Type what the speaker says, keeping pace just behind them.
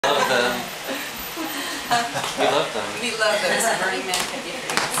We love them. We love those Burning Man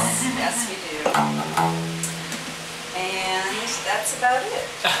 53s. Yes, we do. And that's about it.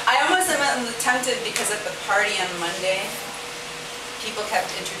 I almost am tempted because at the party on Monday, people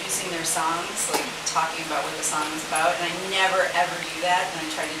kept introducing their songs, like talking about what the song was about, and I never ever do that, and I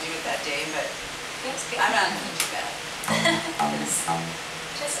tried to do it that day, but I'm not going to do that.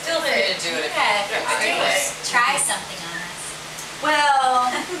 Just feel free to do it if you do it. Try something on us. Well,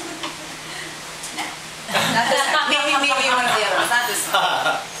 no. Not this time. Maybe one of the other ones, not this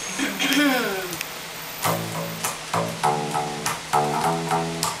one.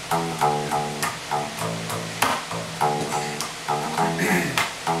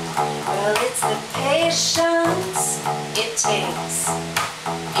 Well, it's the patience it takes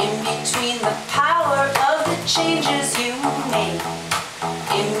in between the power of the changes you make.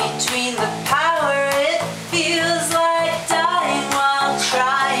 In between the power, it feels like dying while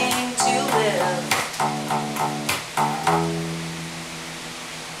trying to live.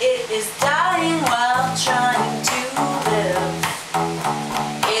 It is dying while trying to live.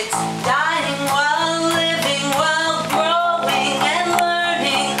 It's dying while living, while growing and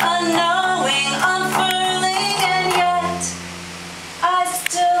learning, unknowing, unfurling, and yet I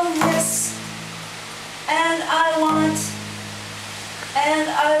still miss, and I want, and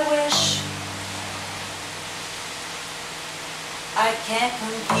I wish. I can't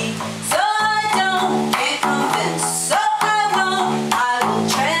compete, so I can't convince. So